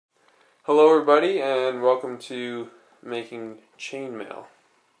Hello everybody and welcome to making chainmail.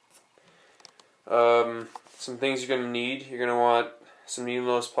 Some things you're going to need. You're going to want some needle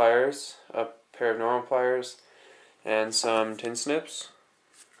nose pliers, a pair of normal pliers, and some tin snips.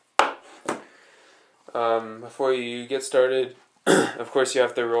 Before you get started, of course you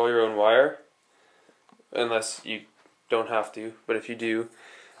have to roll your own wire, unless you don't have to, but if you do,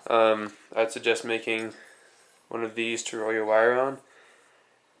 I'd suggest making one of these to roll your wire on.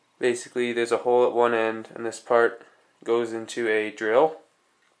 Basically, there's a hole at one end, and this part goes into a drill.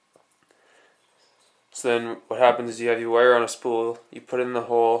 So then what happens is you have your wire on a spool, you put it in the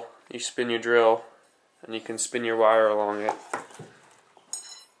hole, you spin your drill, and you can spin your wire along it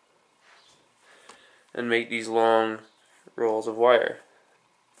and make these long rolls of wire.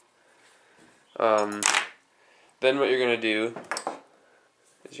 Then what you're going to do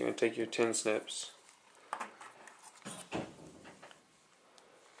is you're going to take your tin snips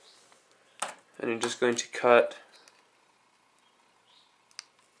and you're just going to cut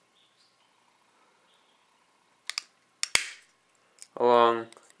along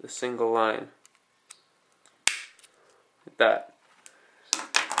the single line like that,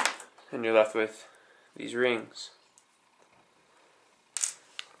 and you're left with these rings.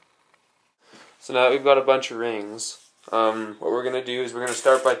 So now that we've got a bunch of rings, what we're going to do is we're going to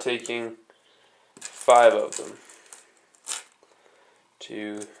start by taking 5 of them.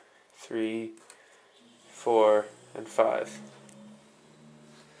 2, 3, 4, and 5.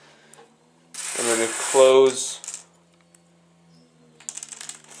 I'm going to close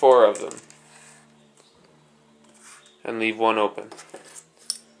 4 of them and leave 1 open.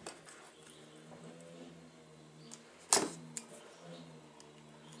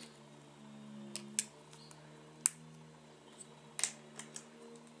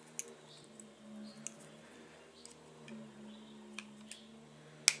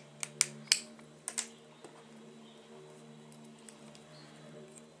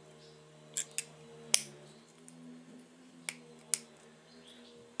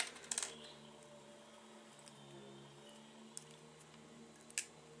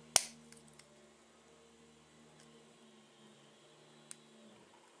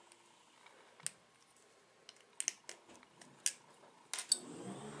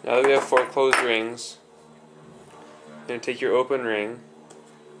 Now that we have 4 closed rings, you're going to take your open ring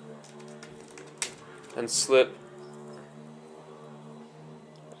and slip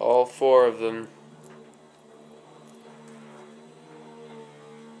all 4 of them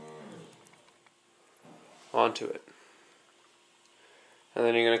onto it. And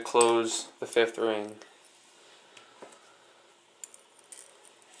then you're going to close the 5th ring.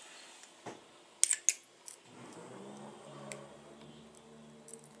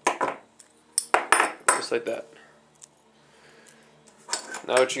 Just like that.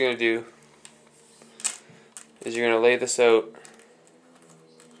 Now what you're going to do is you're going to lay this out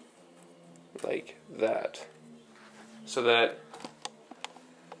like that, so that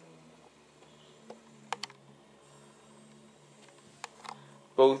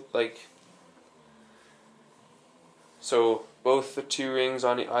both the 2 rings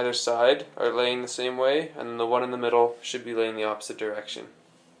on either side are laying the same way, and then the one in the middle should be laying the opposite direction.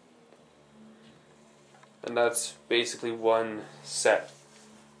 And that's basically one set.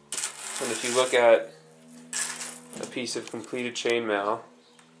 And if you look at a piece of completed chainmail,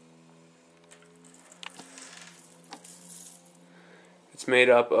 it's made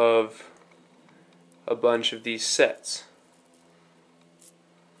up of a bunch of these sets.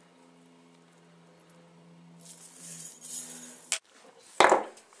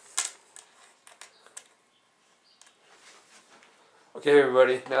 Okay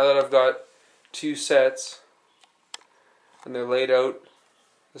everybody, now that I've got 2 sets and they're laid out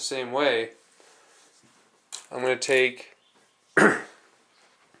the same way, I'm going to take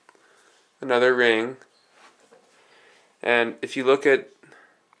another ring, and if you look at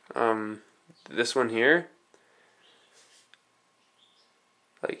this one here,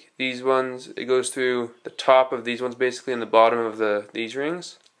 like these ones, it goes through the top of these ones basically and the bottom of these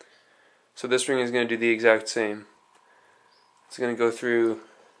rings. So this ring is going to do the exact same. It's going to go through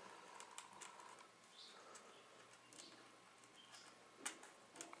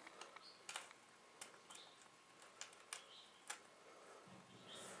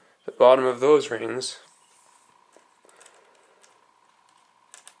the bottom of those rings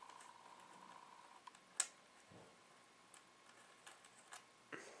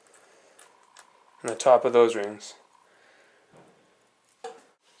and the top of those rings.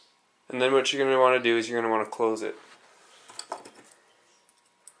 And then what you're going to want to do is you're going to want to close it.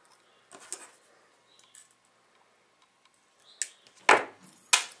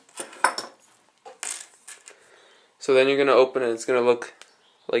 So then you're going to open it, it's going to look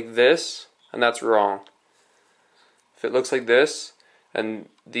like this, and that's wrong. If it looks like this, and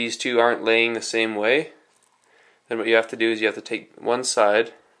these two aren't laying the same way, then what you have to do is you have to take one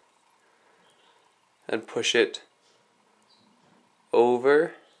side and push it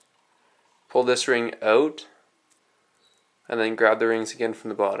over, pull this ring out, and then grab the rings again from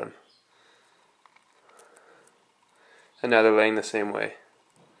the bottom. And now they're laying the same way.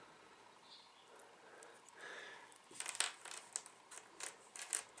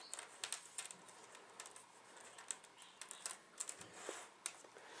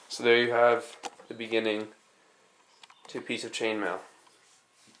 So there you have the beginning to a piece of chainmail.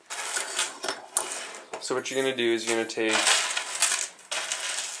 So what you're going to do is you're going to take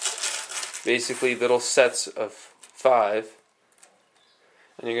basically little sets of 5,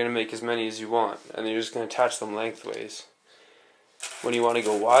 and you're going to make as many as you want, and you're just going to attach them lengthways. When you want to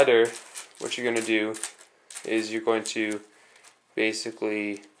go wider, what you're going to do is you're going to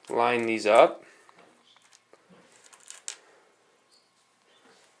basically line these up,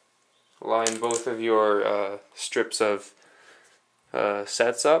 line both of your strips of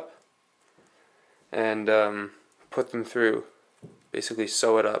sets up, and put them through, basically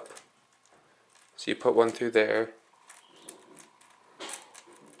sew it up. So you put one through there,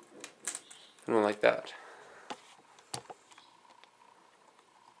 and one like that.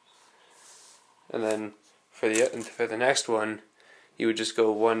 And then for the next one, you would just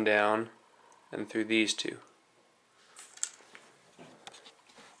go one down and through these two.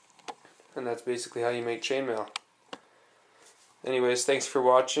 And that's basically how you make chainmail. Anyways, thanks for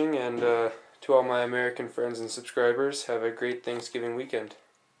watching, and to all my American friends and subscribers, have a great Thanksgiving weekend.